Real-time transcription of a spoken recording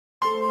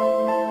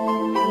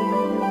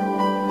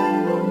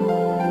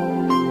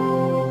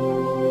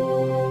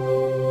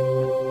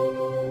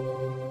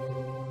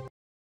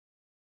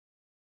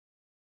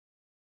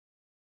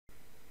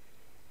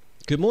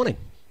Good morning,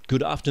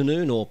 good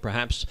afternoon, or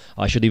perhaps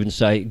I should even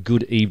say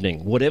good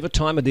evening. Whatever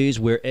time it is,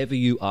 wherever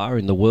you are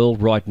in the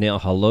world right now,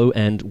 hello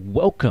and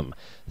welcome.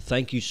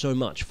 Thank you so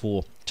much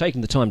for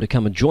taking the time to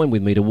come and join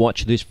with me to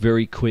watch this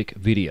very quick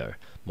video.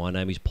 My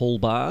name is Paul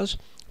Bars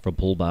from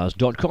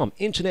paulbars.com,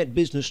 internet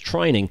business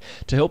training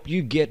to help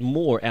you get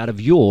more out of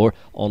your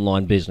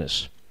online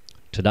business.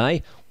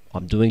 Today,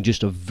 I'm doing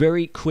just a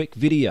very quick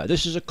video.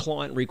 This is a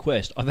client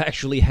request. I've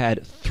actually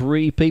had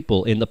 3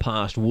 people in the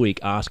past week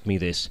ask me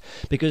this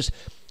because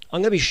I'm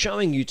going to be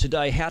showing you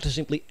today how to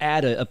simply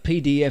add a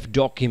PDF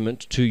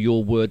document to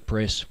your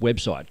WordPress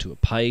website, to a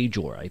page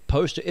or a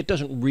poster. It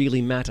doesn't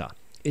really matter.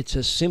 It's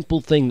a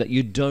simple thing that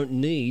you don't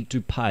need to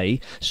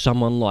pay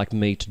someone like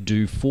me to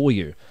do for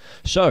you.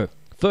 So,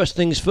 first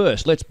things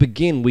first, let's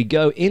begin. We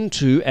go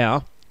into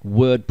our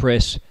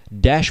WordPress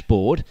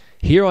dashboard.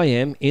 Here I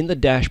am in the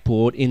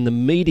dashboard in the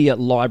media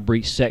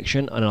library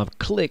section, and I've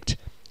clicked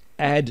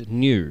add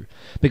new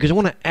because I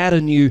want to add a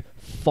new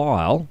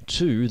file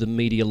to the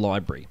media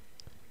library.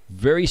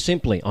 Very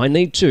simply, I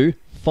need to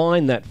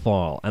find that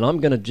file, and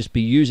I'm going to just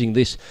be using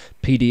this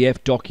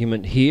PDF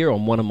document here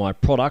on one of my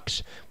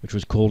products, which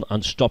was called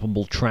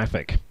Unstoppable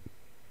Traffic.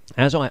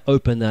 As I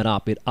open that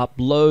up, it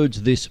uploads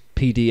this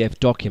PDF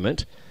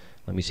document.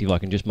 Let me see if I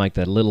can just make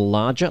that a little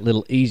larger, a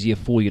little easier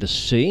for you to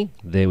see.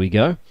 There we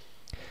go.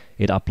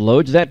 It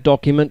uploads that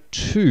document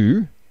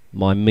to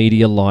my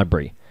media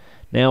library.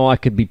 Now I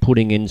could be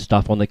putting in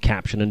stuff on the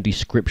caption and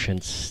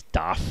description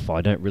stuff.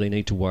 I don't really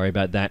need to worry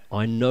about that.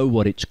 I know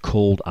what it's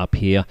called up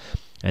here.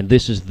 And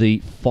this is the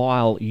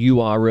file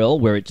URL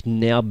where it's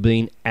now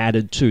been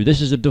added to.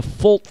 This is a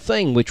default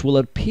thing which will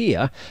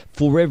appear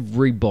for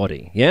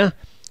everybody. Yeah?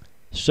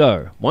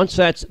 So once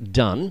that's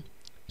done,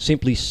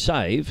 simply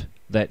save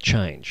that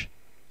change.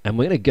 And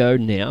we're going to go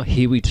now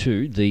here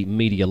to the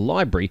media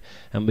library,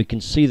 and we can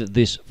see that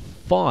this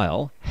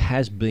file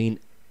has been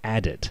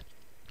added.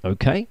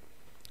 Okay?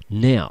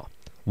 Now,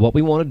 what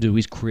we want to do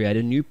is create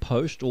a new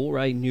post or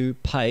a new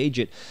page.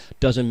 It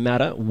doesn't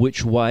matter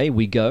which way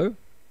we go.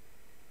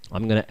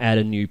 I'm going to add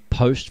a new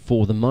post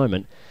for the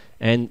moment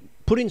and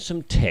put in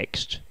some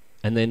text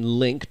and then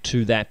link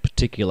to that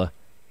particular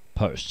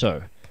post.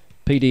 So,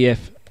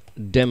 PDF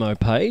demo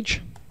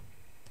page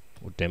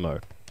or demo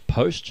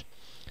post.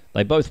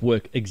 They both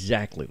work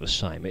exactly the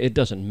same. It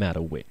doesn't matter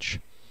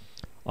which.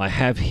 I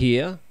have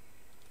here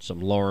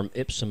some lorem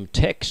ipsum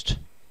text.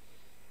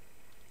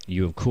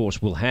 You, of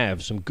course, will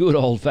have some good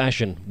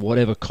old-fashioned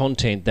whatever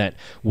content that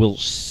will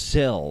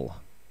sell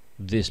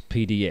this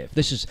PDF.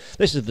 This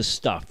is the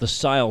stuff, the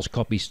sales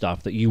copy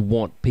stuff that you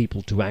want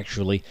people to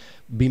actually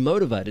be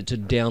motivated to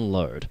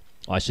download.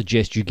 I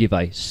suggest you give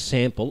a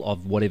sample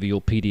of whatever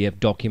your PDF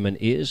document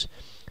is.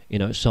 You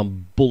know,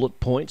 some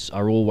bullet points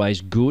are always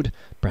good.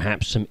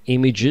 Perhaps some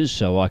images,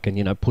 so I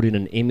can, put in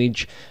an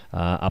image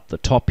up the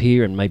top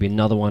here and maybe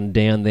another one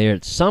down there.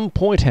 At some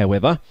point,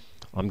 however,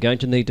 I'm going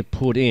to need to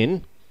put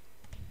in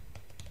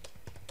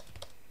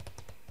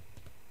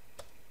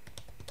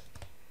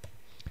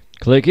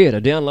click here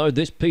to download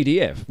this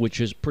PDF,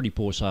 which is pretty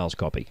poor sales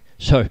copy.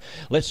 So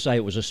let's say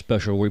it was a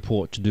special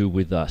report to do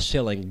with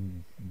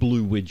selling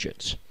blue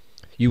widgets.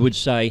 You would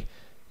say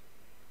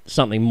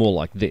something more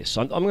like this.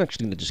 I'm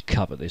actually going to just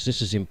cover this.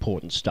 This is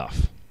important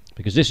stuff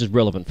because this is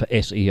relevant for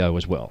SEO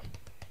as well.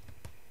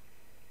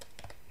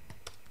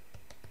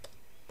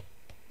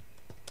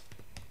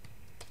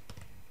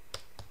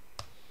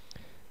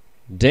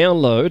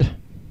 Download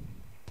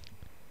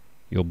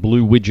your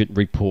blue widget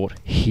report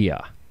here.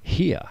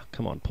 Here.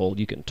 Come on, Paul,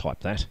 you can type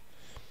that.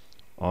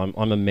 I'm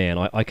a man.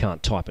 I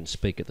can't type and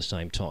speak at the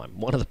same time.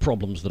 One of the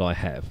problems that I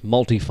have,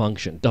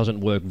 multifunction,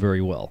 doesn't work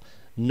very well.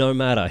 No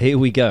matter. Here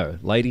we go.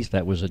 Ladies,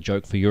 that was a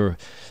joke for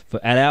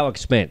at our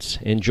expense.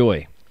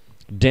 Enjoy.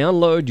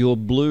 Download your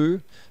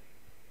blue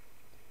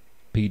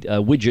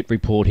widget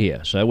report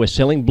here. So we're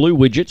selling blue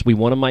widgets. We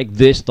want to make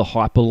this the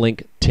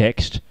hyperlink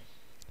text.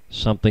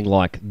 Something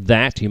like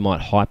that. You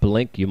might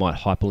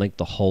hyperlink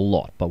the whole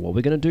lot. But what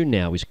we're going to do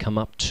now is come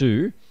up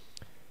to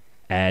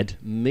add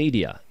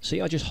media.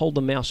 See, I just hold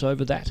the mouse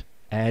over that.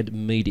 Add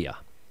media.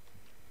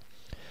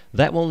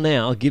 That will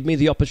now give me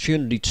the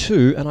opportunity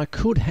to, and I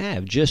could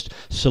have just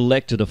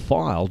selected a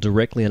file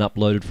directly and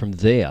uploaded from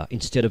there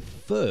instead of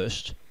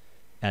first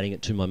adding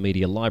it to my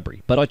media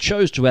library. But I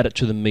chose to add it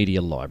to the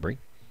media library.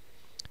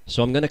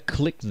 So I'm going to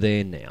click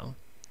there now.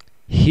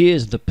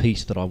 Here's the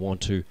piece that I want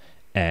to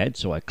add.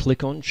 So I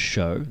click on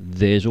show.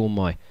 There's all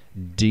my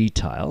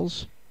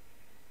details.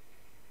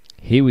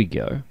 Here we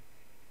go.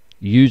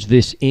 Use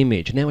this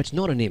image. Now it's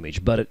not an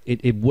image, but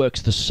it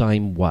works the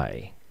same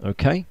way.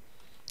 Okay?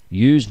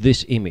 Use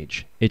this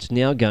image. It's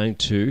now going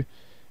to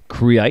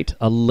create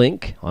a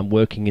link. I'm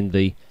working in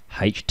the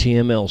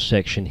HTML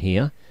section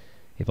here.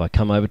 If I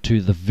come over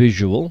to the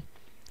visual,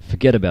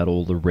 forget about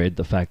all the red,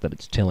 the fact that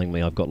it's telling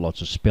me I've got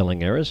lots of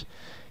spelling errors.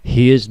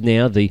 Here's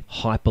now the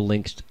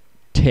hyperlinked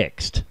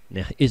text.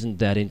 Now, isn't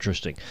that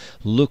interesting?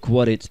 Look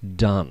what it's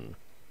done.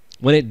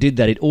 When it did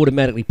that, it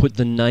automatically put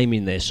the name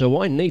in there.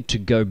 So I need to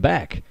go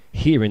back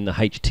here in the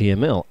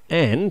HTML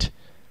and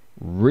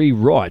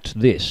rewrite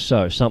this.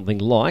 So something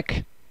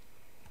like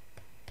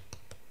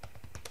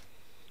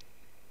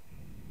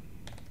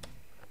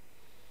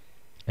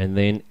and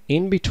then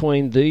in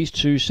between these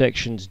two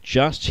sections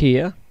just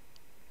here,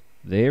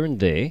 there and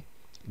there,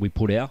 we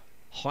put our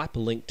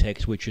hyperlink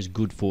text, which is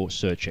good for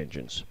search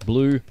engines.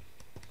 Blue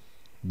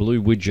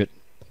widget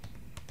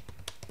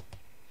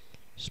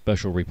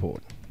special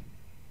report.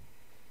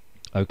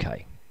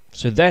 Okay,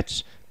 so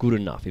that's good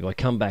enough. If I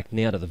come back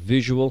now to the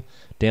visual,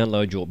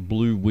 download your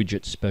blue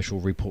widget special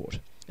report.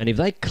 And if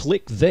they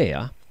click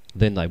there,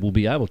 then they will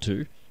be able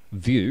to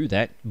view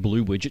that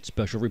blue widget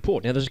special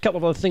report. Now there's a couple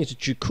of other things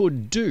that you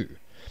could do.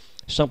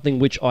 Something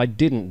which I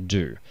didn't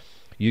do.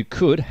 You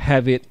could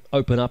have it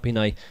open up in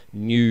a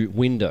new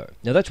window.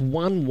 Now that's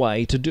one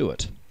way to do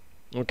it.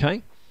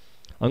 Okay?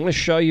 I'm going to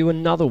show you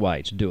another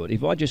way to do it.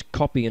 If I just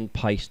copy and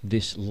paste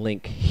this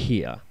link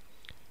here,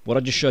 what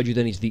I just showed you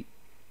then is the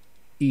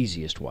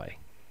easiest way.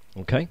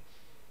 Okay?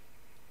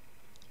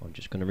 I'm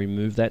just going to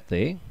remove that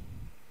there.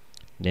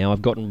 Now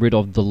I've gotten rid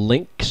of the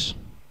links.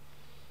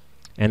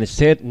 And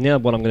instead, now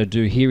what I'm going to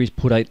do here is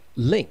put a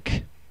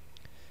link.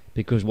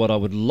 Because what I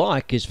would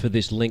like is for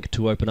this link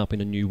to open up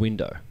in a new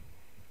window.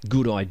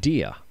 Good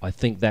idea. I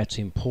think that's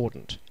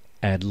important.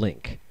 Add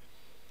link.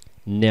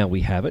 Now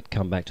we have it.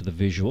 Come back to the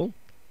visual.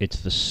 It's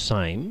the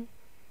same.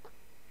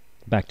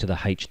 Back to the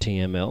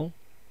HTML.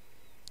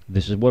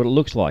 This is what it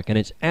looks like. And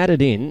it's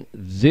added in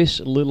this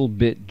little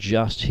bit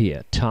just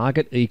here.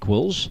 Target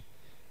equals.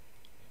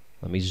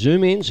 Let me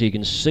zoom in so you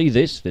can see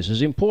this. This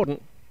is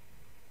important.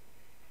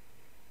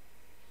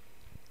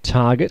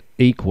 Target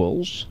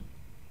equals.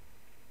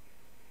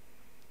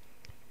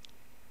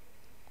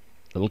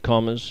 Little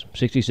commas,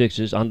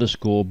 66s,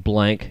 underscore,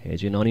 blank,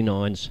 here's your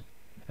 99s,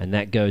 and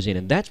that goes in.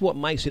 And that's what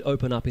makes it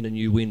open up in a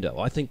new window.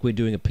 I think we're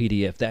doing a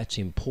PDF, that's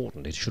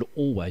important. It should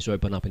always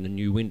open up in a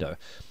new window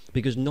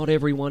because not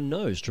everyone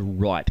knows to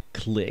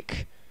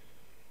right-click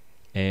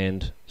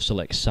and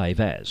select Save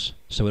As,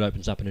 so it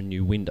opens up in a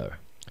new window.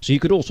 So you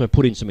could also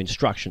put in some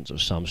instructions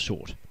of some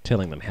sort,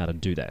 telling them how to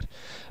do that.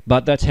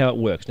 But that's how it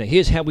works. Now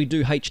here's how we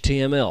do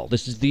HTML.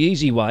 This is the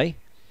easy way.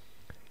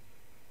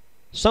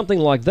 Something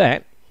like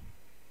that.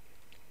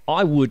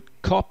 I would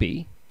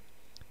copy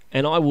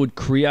and I would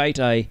create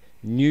a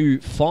new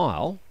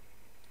file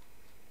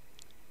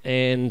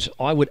and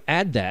I would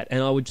add that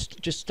and I would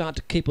just start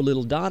to keep a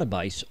little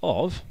database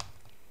of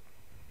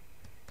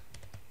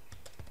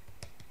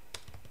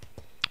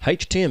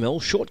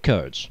HTML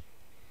shortcodes.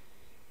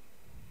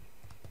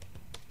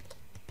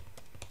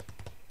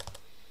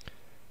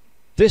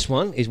 This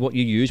one is what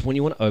you use when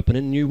you want to open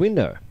a new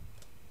window.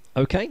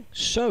 Okay,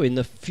 so in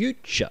the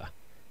future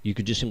you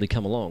could just simply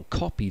come along,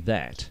 copy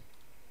that,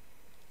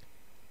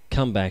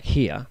 come back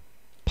here,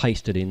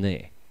 paste it in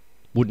there.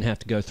 Wouldn't have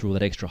to go through all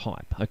that extra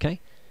hype, okay?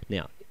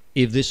 Now,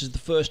 if this is the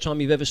first time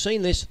you've ever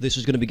seen this, this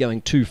is going to be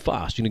going too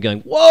fast. You're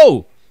going,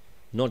 whoa,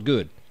 not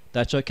good.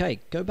 That's okay.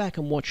 Go back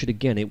and watch it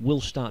again. It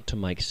will start to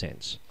make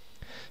sense.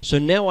 So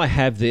now I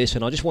have this,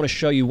 and I just want to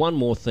show you one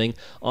more thing.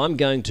 I'm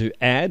going to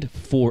add,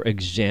 for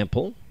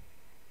example,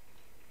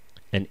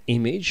 an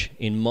image.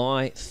 In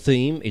my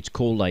theme, it's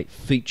called a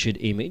featured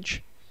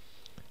image.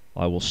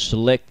 I will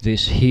select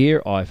this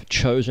here. I've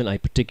chosen a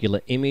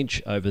particular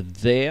image over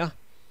there,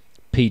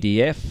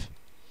 PDF.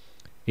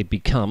 It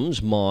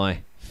becomes my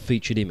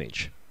featured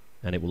image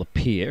and it will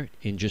appear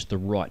in just the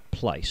right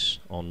place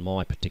on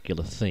my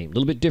particular theme. A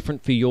little bit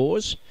different for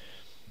yours.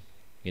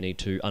 You need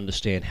to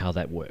understand how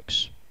that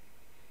works.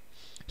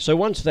 So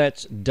once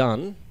that's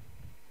done,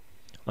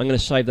 I'm going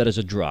to save that as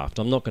a draft.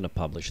 I'm not going to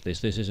publish this.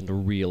 This isn't a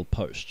real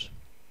post.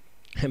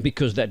 And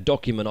because that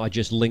document I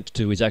just linked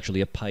to is actually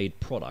a paid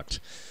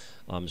product,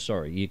 I'm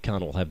sorry, you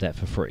can't all have that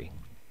for free.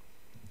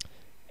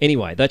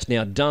 Anyway, that's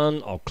now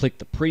done. I'll click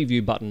the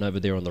preview button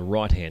over there on the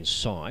right-hand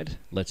side.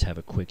 Let's have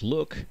a quick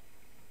look.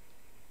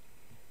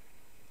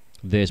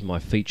 There's my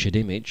featured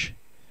image.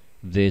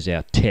 There's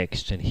our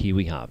text, and here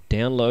we have.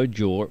 Download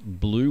your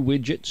blue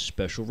widget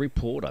special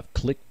report. I've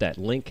clicked that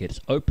link. It's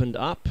opened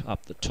up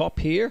the top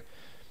here.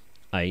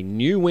 A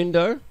new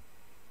window.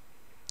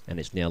 And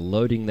it's now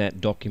loading that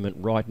document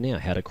right now.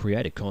 How to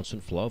create a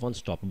constant flow of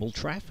unstoppable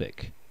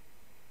traffic.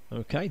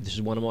 Okay, this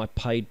is one of my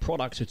paid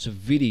products. It's a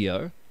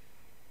video.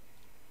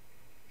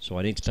 So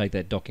I need to take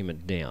that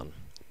document down.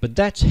 But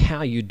that's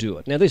how you do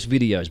it. Now this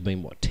video has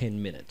been, what,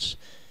 10 minutes?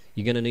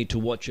 You're going to need to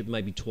watch it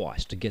maybe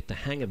twice to get the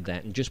hang of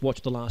that, and just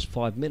watch the last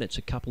 5 minutes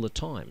a couple of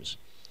times.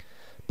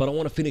 But I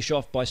want to finish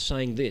off by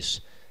saying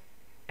this.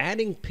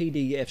 Adding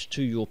PDFs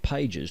to your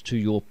pages, to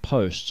your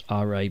posts,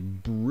 are a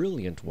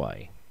brilliant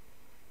way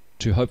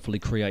to hopefully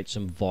create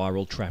some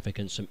viral traffic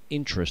and some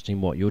interest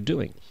in what you're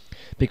doing.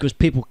 Because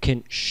people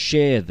can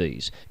share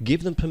these.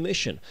 Give them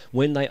permission.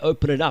 When they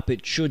open it up,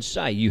 it should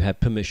say you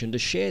have permission to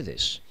share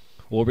this.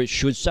 Or it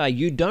should say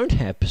you don't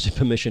have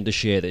permission to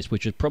share this,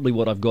 which is probably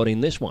what I've got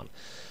in this one.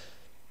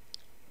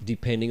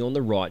 Depending on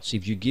the rights,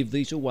 if you give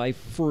these away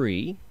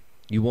free,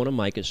 you want to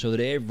make it so that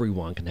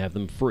everyone can have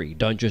them free.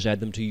 Don't just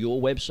add them to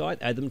your website,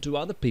 add them to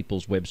other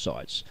people's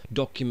websites.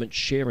 Document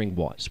sharing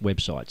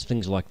websites,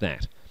 things like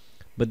that.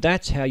 But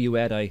that's how you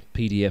add a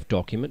PDF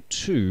document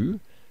to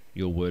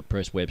your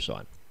WordPress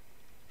website.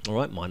 All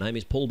right, my name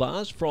is Paul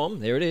Bars from,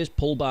 there it is,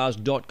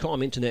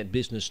 paulbars.com, Internet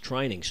Business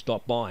Training.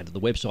 Stop by to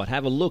the website,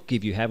 have a look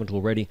if you haven't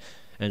already,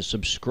 and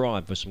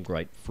subscribe for some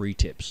great free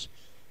tips.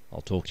 I'll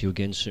talk to you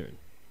again soon.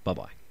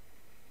 Bye-bye.